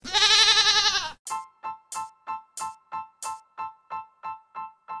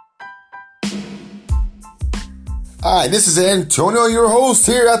Hi, this is Antonio, your host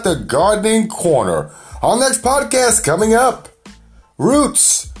here at the Gardening Corner. Our next podcast coming up.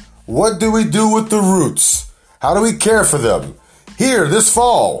 Roots. What do we do with the roots? How do we care for them? Here this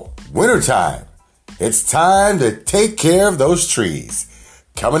fall, wintertime. It's time to take care of those trees.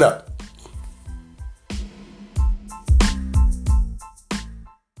 Coming up.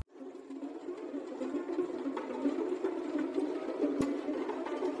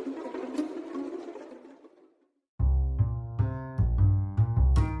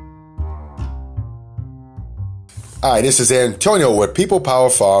 Hi, this is Antonio with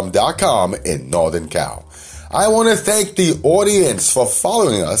PeoplePowerFarm.com in Northern Cal. I want to thank the audience for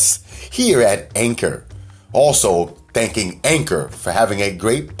following us here at Anchor. Also, thanking Anchor for having a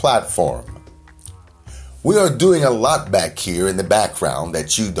great platform. We are doing a lot back here in the background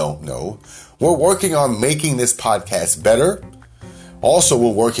that you don't know. We're working on making this podcast better. Also,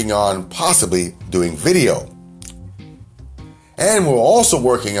 we're working on possibly doing video. And we're also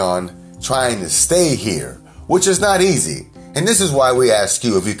working on trying to stay here, which is not easy. And this is why we ask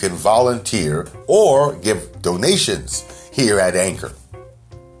you if you can volunteer or give donations here at Anchor.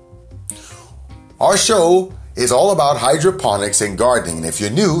 Our show is all about hydroponics and gardening. And if you're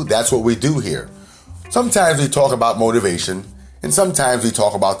new, that's what we do here. Sometimes we talk about motivation, and sometimes we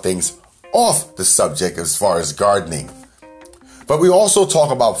talk about things off the subject as far as gardening. But we also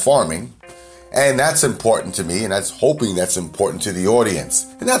talk about farming, and that's important to me, and that's hoping that's important to the audience.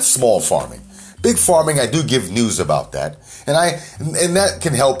 And that's small farming. Big farming, I do give news about that. And that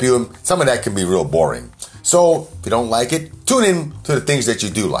can help you. And some of that can be real boring. So if you don't like it, tune in to the things that you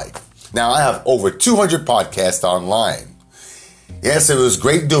do like. Now, I have over 200 podcasts online. Yes, it was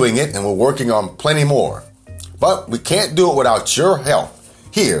great doing it, and we're working on plenty more. But we can't do it without your help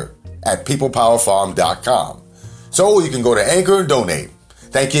here at PeoplePowerFarm.com. So you can go to Anchor and donate.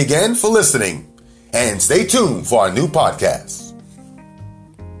 Thank you again for listening, and stay tuned for our new podcast.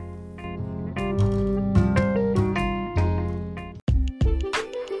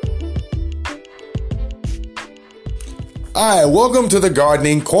 Hi, welcome to the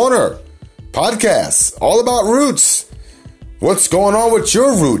Gardening Corner podcast, all about roots. What's going on with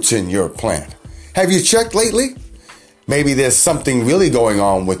your roots in your plant? Have you checked lately? Maybe there's something really going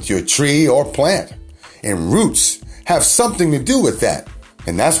on with your tree or plant, and roots have something to do with that,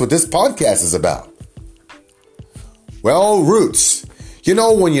 and that's what this podcast is about. Well, roots. You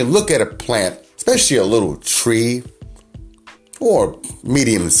know, when you look at a plant, especially a little tree or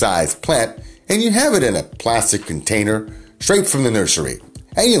medium-sized plant, and you have it in a plastic container straight from the nursery,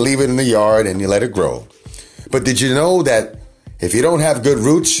 and you leave it in the yard and you let it grow. But did you know that if you don't have good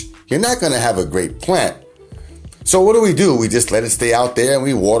roots, you're not going to have a great plant? So what do? We just let it stay out there and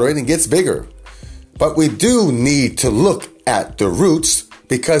we water it and it gets bigger. But we do need to look at the roots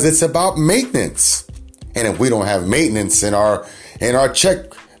because it's about maintenance. And if we don't have maintenance in our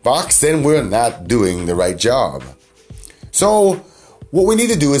check box, then we're not doing the right job. So what we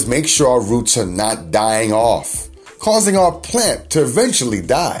need to do is make sure our roots are not dying off, causing our plant to eventually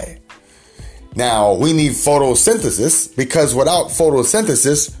die. Now, we need photosynthesis because without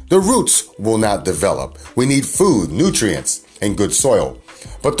photosynthesis, the roots will not develop. We need food, nutrients, and good soil.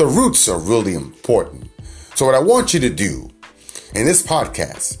 But the roots are really important. So what I want you to do in this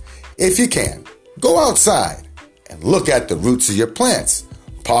podcast, if you can, go outside and look at the roots of your plants.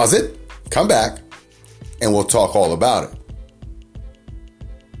 Pause it, come back, and we'll talk all about it.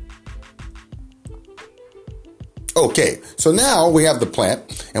 Okay, so now we have the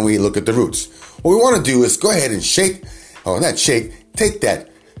plant and we look at the roots. What we want to do is go ahead and take that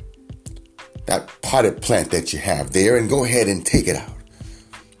potted plant that you have there and go ahead and take it out.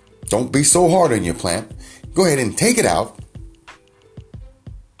 Don't be so hard on your plant. Go ahead and take it out.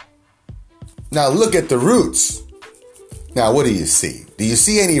 Now look at the roots. Now what do you see? Do you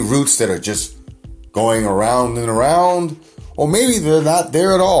see any roots that are just going around and around? Or maybe they're not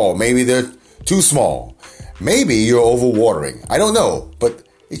there at all. Maybe they're too small. Maybe you're overwatering. I don't know, but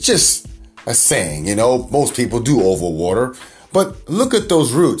it's just a saying, most people do overwater. But look at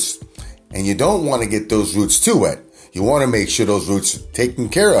those roots. And you don't want to get those roots too wet. You want to make sure those roots are taken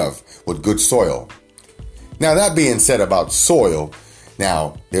care of with good soil. Now, that being said about soil,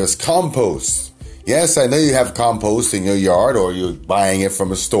 now there's compost. Yes, I know you have compost in your yard or you're buying it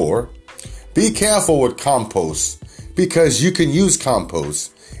from a store. Be careful with compost because you can use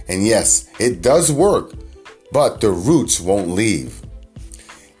compost. And yes, it does work. But the roots won't leave.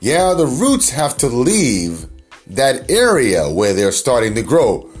 Yeah, the roots have to leave that area where they're starting to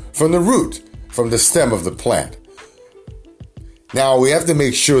grow from the root, from the stem of the plant. Now, we have to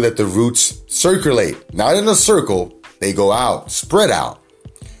make sure that the roots circulate, not in a circle. They go out, spread out.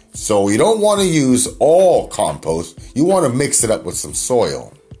 So you don't want to use all compost. You want to mix it up with some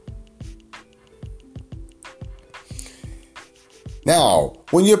soil. Now,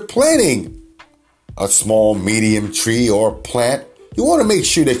 when you're planting a small, medium tree or plant, you want to make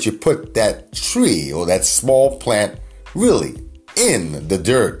sure that you put that tree or that small plant really in the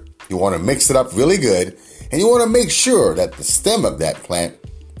dirt. You want to mix it up really good, and you want to make sure that the stem of that plant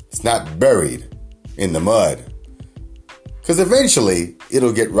is not buried in the mud. Because eventually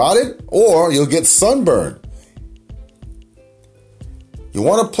it'll get rotted or you'll get sunburned. You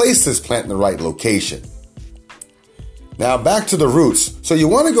want to place this plant in the right location. Now back to the roots. So you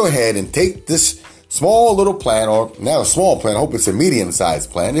want to go ahead and take this small little plant, or not a small plant, I hope it's a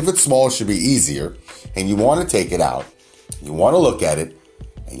medium-sized plant. If it's small, it should be easier. And you want to take it out. You want to look at it.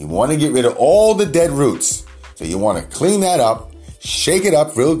 And you want to get rid of all the dead roots. So you want to clean that up, shake it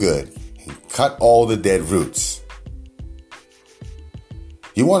up real good, and cut all the dead roots.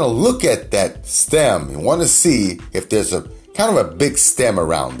 You want to look at that stem. You want to see if there's a kind of a big stem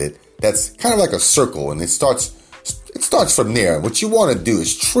around it that's kind of like a circle, and it starts from there. What you want to do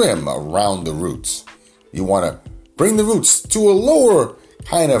is trim around the roots. You want to bring the roots to a lower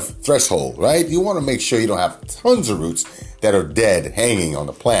kind of threshold, right? You want to make sure you don't have tons of roots that are dead hanging on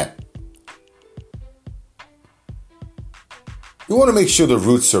the plant. You want to make sure the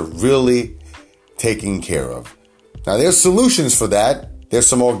roots are really taken care of. Now, there's solutions for that. There's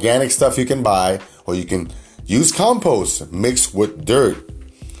some organic stuff you can buy, or you can use compost mixed with dirt.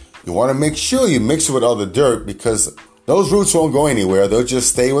 You want to make sure you mix it with other dirt, because those roots won't go anywhere. They'll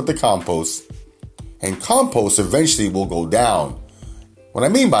just stay with the compost. And compost eventually will go down. What I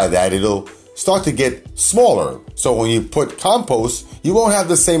mean by that, it'll start to get smaller. So when you put compost, you won't have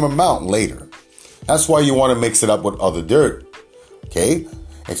the same amount later. That's why you want to mix it up with other dirt. Okay?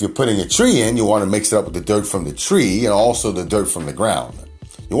 If you're putting a tree in, you want to mix it up with the dirt from the tree and also the dirt from the ground.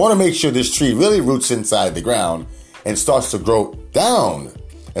 You want to make sure this tree really roots inside the ground and starts to grow down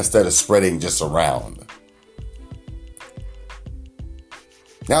instead of spreading just around.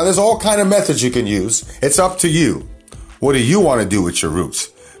 Now, there's all kind of methods you can use. It's up to you. What do you want to do with your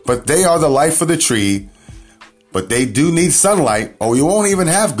roots? But they are the life of the tree, but they do need sunlight or you won't even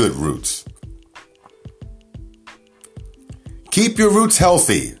have good roots. Keep your roots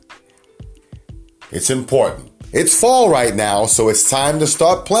healthy. It's important. It's fall right now, so it's time to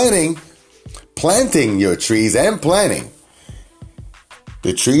start planting your trees and planting.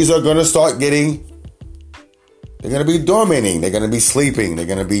 The trees are going to start they're going to be dormanting. They're going to be sleeping. They're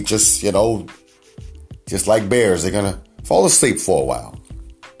going to be just like bears. They're going to fall asleep for a while.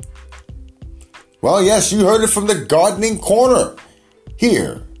 Well, yes, you heard it from the Gardening Corner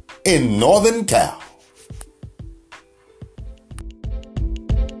here in Northern Cal.